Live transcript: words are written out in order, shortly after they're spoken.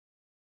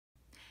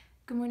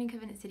Good morning,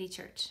 Covenant City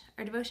Church.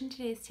 Our devotion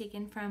today is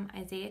taken from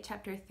Isaiah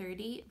chapter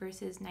 30,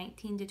 verses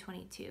 19 to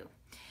 22.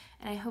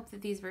 And I hope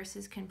that these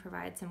verses can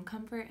provide some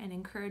comfort and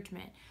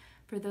encouragement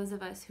for those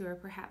of us who are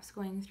perhaps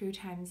going through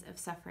times of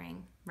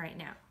suffering right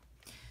now.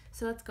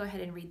 So let's go ahead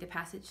and read the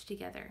passage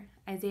together.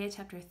 Isaiah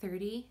chapter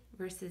 30,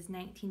 verses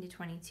 19 to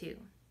 22.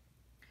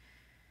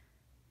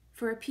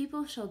 For a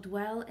people shall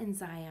dwell in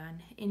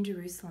Zion, in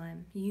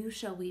Jerusalem, you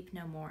shall weep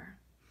no more.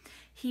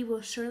 He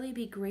will surely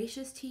be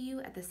gracious to you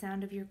at the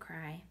sound of your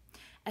cry.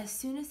 As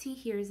soon as he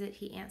hears it,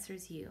 he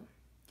answers you.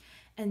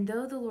 And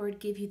though the Lord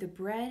give you the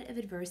bread of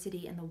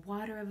adversity and the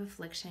water of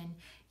affliction,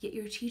 yet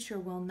your teacher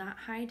will not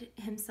hide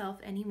himself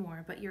any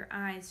more, but your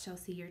eyes shall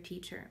see your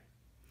teacher.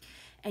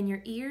 And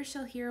your ears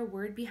shall hear a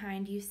word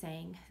behind you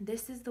saying,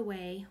 "This is the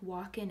way,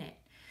 walk in it,"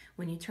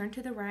 when you turn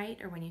to the right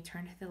or when you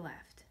turn to the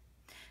left.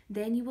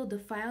 Then you will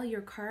defile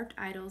your carved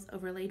idols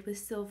overlaid with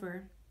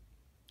silver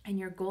and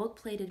your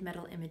gold-plated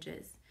metal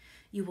images.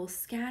 You will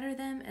scatter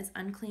them as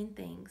unclean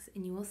things,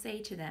 and you will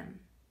say to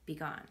them, "Be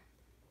gone."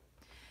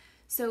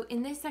 So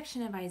in this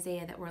section of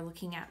Isaiah that we're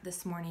looking at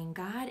this morning,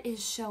 God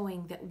is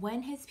showing that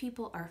when his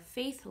people are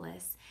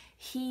faithless,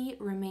 he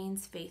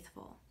remains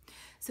faithful.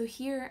 So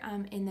here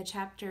in this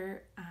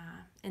chapter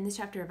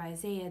of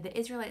Isaiah, the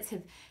Israelites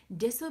have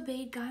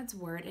disobeyed God's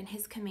word and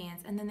his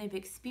commands, and then they've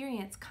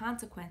experienced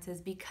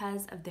consequences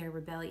because of their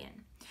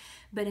rebellion.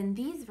 But in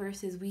these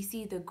verses, we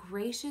see the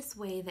gracious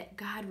way that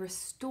God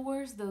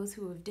restores those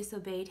who have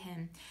disobeyed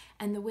him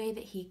and the way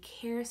that he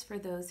cares for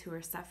those who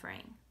are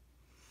suffering.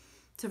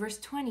 So verse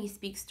 20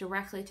 speaks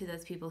directly to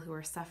those people who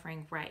are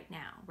suffering right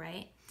now,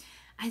 right?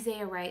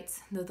 Isaiah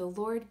writes, "Though the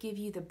Lord give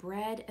you the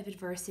bread of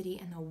adversity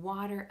and the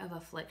water of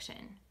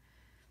affliction."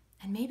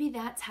 And maybe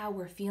that's how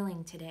we're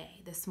feeling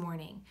today, this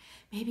morning.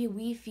 Maybe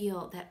we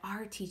feel that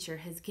our teacher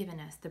has given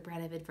us the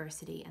bread of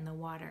adversity and the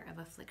water of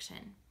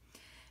affliction.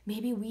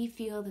 Maybe we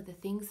feel that the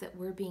things that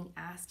we're being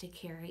asked to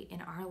carry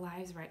in our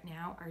lives right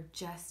now are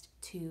just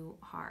too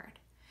hard.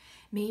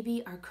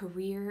 Maybe our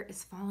career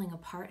is falling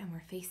apart and we're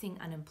facing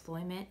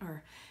unemployment,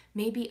 or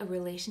maybe a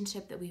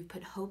relationship that we've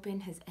put hope in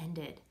has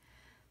ended.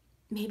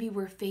 Maybe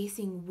we're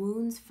facing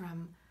wounds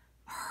from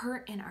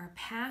hurt in our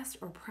past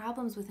or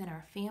problems within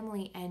our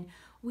family, and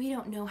we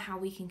don't know how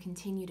we can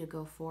continue to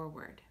go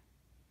forward.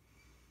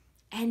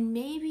 And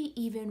maybe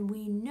even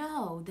we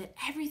know that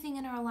everything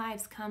in our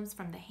lives comes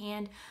from the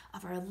hand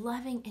of our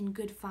loving and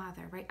good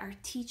Father, right? Our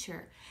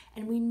teacher.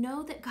 And we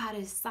know that God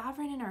is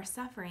sovereign in our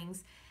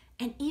sufferings.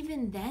 And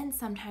even then,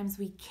 sometimes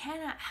we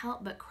cannot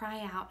help but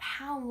cry out,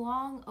 "How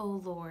long, O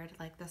Lord,"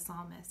 like the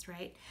psalmist,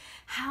 right?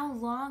 "How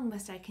long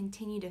must I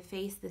continue to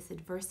face this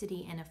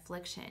adversity and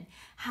affliction?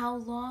 How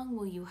long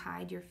will you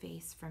hide your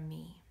face from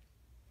me?"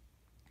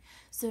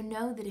 So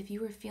know that if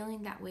you are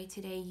feeling that way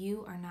today,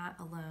 you are not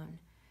alone.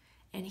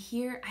 And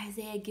here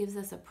Isaiah gives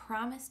us a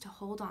promise to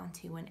hold on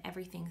to when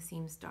everything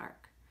seems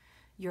dark.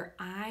 Your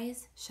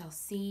eyes shall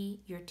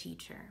see your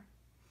teacher.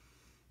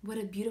 What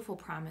a beautiful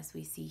promise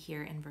we see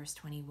here in verse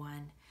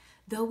 21.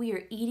 Though we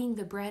are eating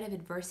the bread of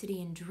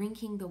adversity and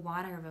drinking the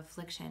water of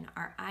affliction,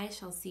 our eyes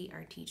shall see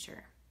our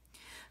teacher.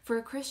 For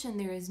a Christian,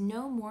 there is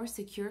no more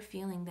secure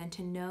feeling than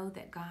to know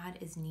that God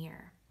is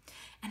near.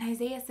 And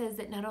Isaiah says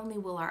that not only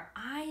will our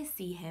eyes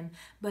see him,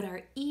 but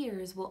our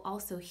ears will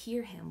also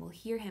hear him. We'll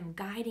hear him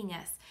guiding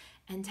us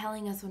and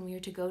telling us when we are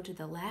to go to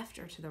the left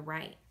or to the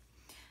right.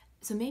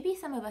 So maybe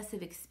some of us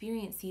have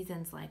experienced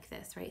seasons like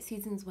this, right?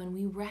 Seasons when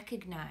we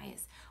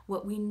recognize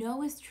what we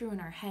know is true in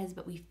our heads,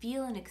 but we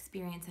feel and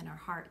experience in our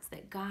hearts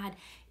that God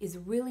is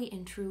really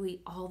and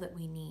truly all that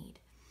we need.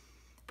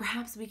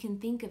 Perhaps we can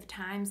think of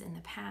times in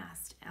the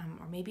past,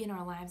 or maybe in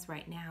our lives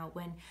right now,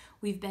 when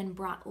we've been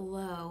brought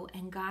low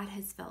and God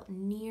has felt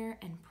near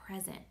and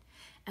present.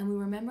 And we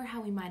remember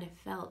how we might have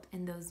felt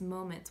in those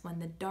moments when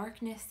the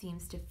darkness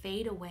seems to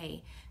fade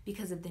away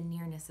because of the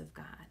nearness of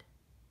God.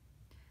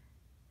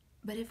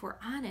 But if we're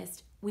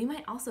honest, we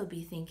might also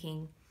be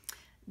thinking,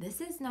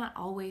 this is not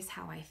always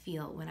how I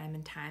feel when I'm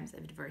in times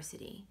of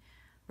adversity,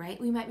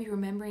 right? We might be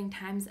remembering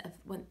times of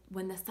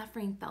when the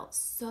suffering felt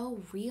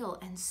so real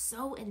and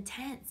so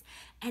intense,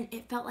 and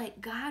it felt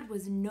like God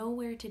was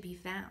nowhere to be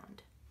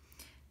found.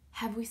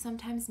 Have we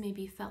sometimes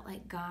maybe felt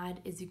like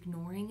God is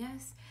ignoring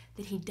us,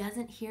 that he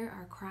doesn't hear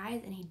our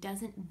cries and he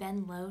doesn't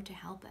bend low to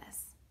help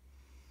us?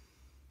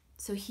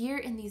 So here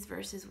in these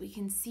verses, we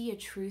can see a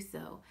truth,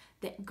 though,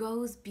 that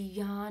goes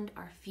beyond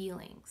our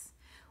feelings.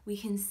 We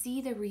can see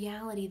the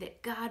reality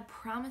that God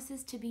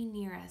promises to be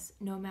near us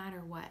no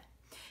matter what.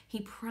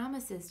 He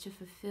promises to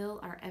fulfill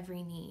our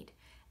every need,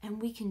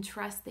 and we can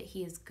trust that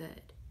he is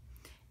good.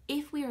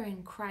 If we are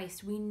in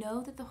Christ, we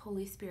know that the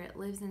Holy Spirit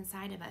lives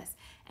inside of us,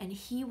 and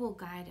he will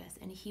guide us,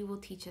 and he will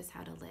teach us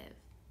how to live.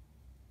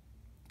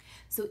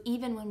 So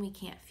even when we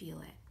can't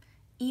feel it,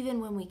 even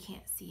when we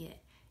can't see it,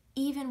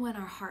 even when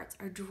our hearts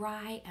are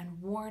dry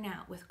and worn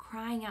out with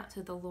crying out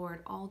to the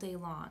Lord all day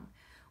long,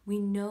 we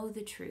know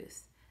the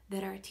truth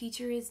that our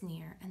teacher is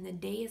near and the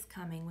day is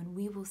coming when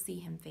we will see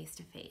him face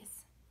to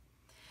face.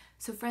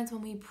 So friends,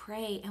 when we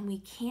pray and we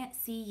can't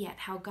see yet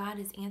how God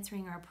is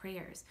answering our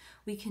prayers,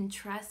 we can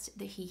trust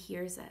that he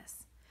hears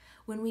us.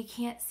 When we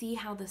can't see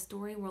how the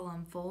story will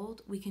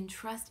unfold, we can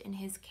trust in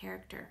his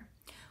character.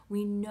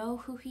 We know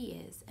who he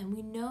is, and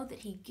we know that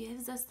he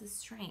gives us the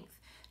strength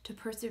to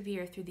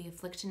persevere through the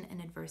affliction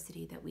and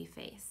adversity that we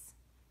face.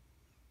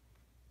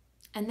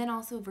 And then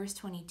also verse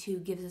 22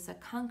 gives us a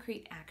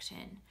concrete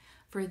action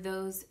for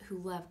those who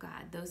love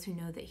God, those who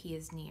know that he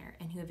is near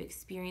and who have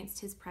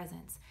experienced his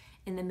presence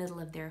in the middle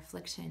of their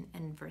affliction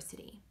and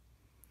adversity.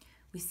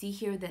 We see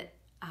here that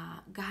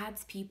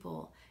God's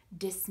people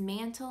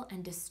dismantle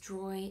and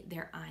destroy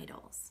their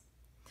idols.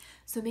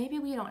 So maybe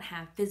we don't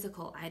have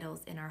physical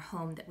idols in our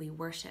home that we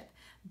worship,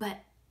 but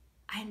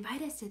I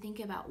invite us to think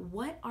about,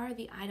 what are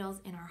the idols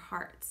in our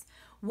hearts?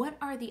 What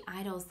are the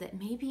idols that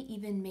maybe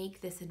even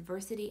make this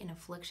adversity and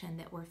affliction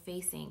that we're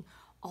facing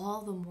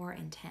all the more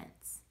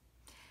intense?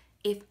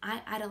 If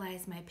I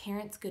idolize my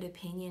parents' good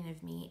opinion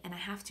of me and I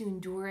have to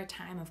endure a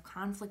time of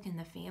conflict in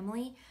the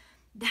family,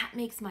 that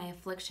makes my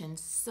affliction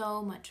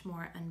so much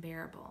more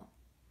unbearable.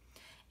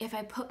 If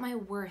I put my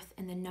worth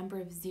in the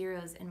number of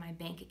zeros in my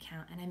bank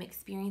account and I'm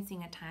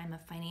experiencing a time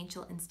of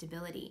financial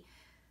instability,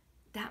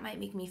 that might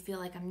make me feel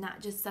like I'm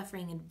not just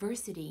suffering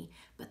adversity,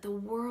 but the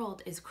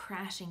world is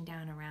crashing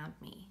down around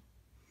me.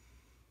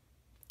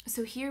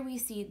 So here we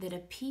see that a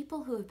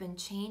people who have been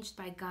changed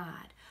by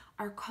God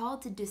are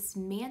called to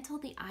dismantle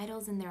the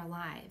idols in their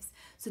lives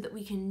so that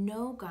we can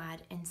know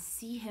God and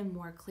see him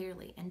more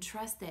clearly and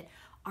trust that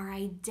our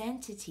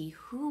identity,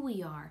 who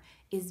we are,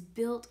 is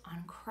built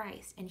on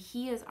Christ, and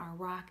he is our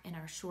rock and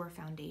our sure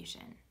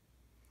foundation.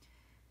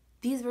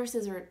 These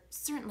verses are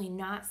certainly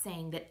not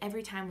saying that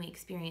every time we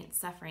experience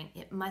suffering,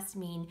 it must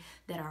mean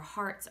that our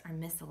hearts are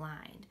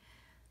misaligned.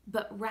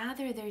 But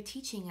rather, they're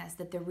teaching us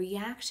that the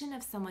reaction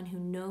of someone who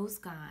knows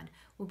God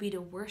will be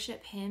to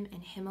worship him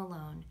and him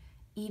alone,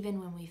 even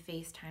when we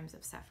face times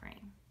of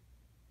suffering.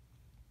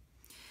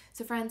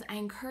 So friends, I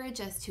encourage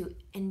us to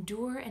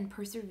endure and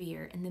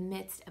persevere in the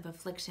midst of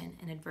affliction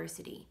and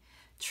adversity,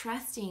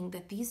 trusting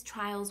that these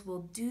trials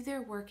will do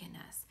their work in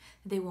us.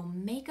 They will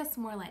make us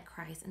more like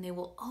Christ, and they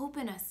will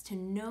open us to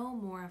know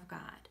more of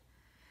God.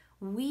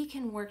 We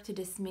can work to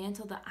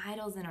dismantle the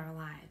idols in our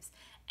lives,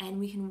 and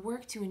we can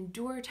work to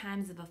endure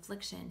times of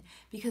affliction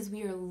because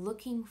we are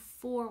looking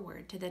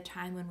forward to the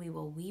time when we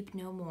will weep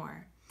no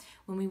more,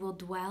 when we will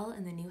dwell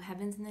in the new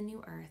heavens and the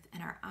new earth,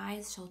 and our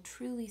eyes shall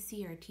truly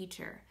see our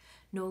teacher,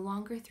 no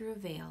longer through a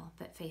veil,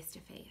 but face to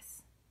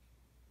face.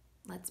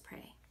 Let's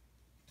pray.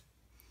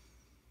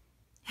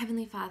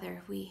 Heavenly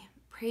Father, we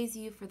praise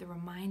you for the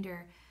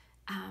reminder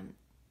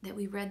that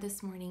we read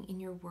this morning in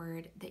your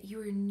word, that you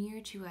are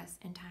near to us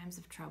in times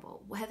of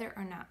trouble, whether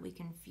or not we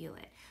can feel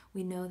it.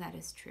 We know that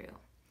is true.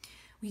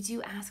 We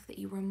do ask that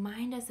you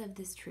remind us of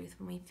this truth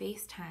when we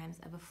face times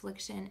of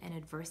affliction and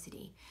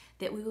adversity,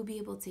 that we will be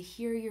able to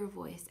hear your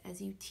voice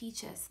as you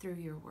teach us through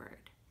your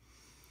word.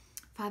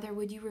 Father,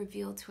 would you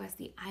reveal to us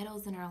the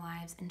idols in our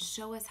lives and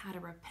show us how to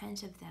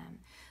repent of them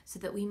so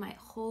that we might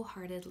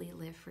wholeheartedly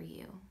live for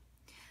you.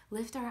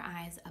 Lift our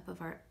eyes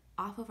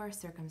off of our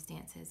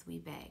circumstances, we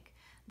beg,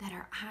 that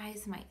our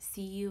eyes might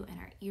see you and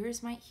our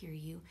ears might hear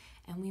you,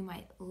 and we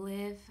might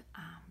live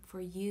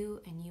for you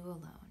and you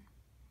alone.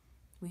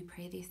 We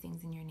pray these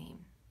things in your name.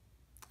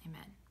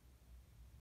 Amen.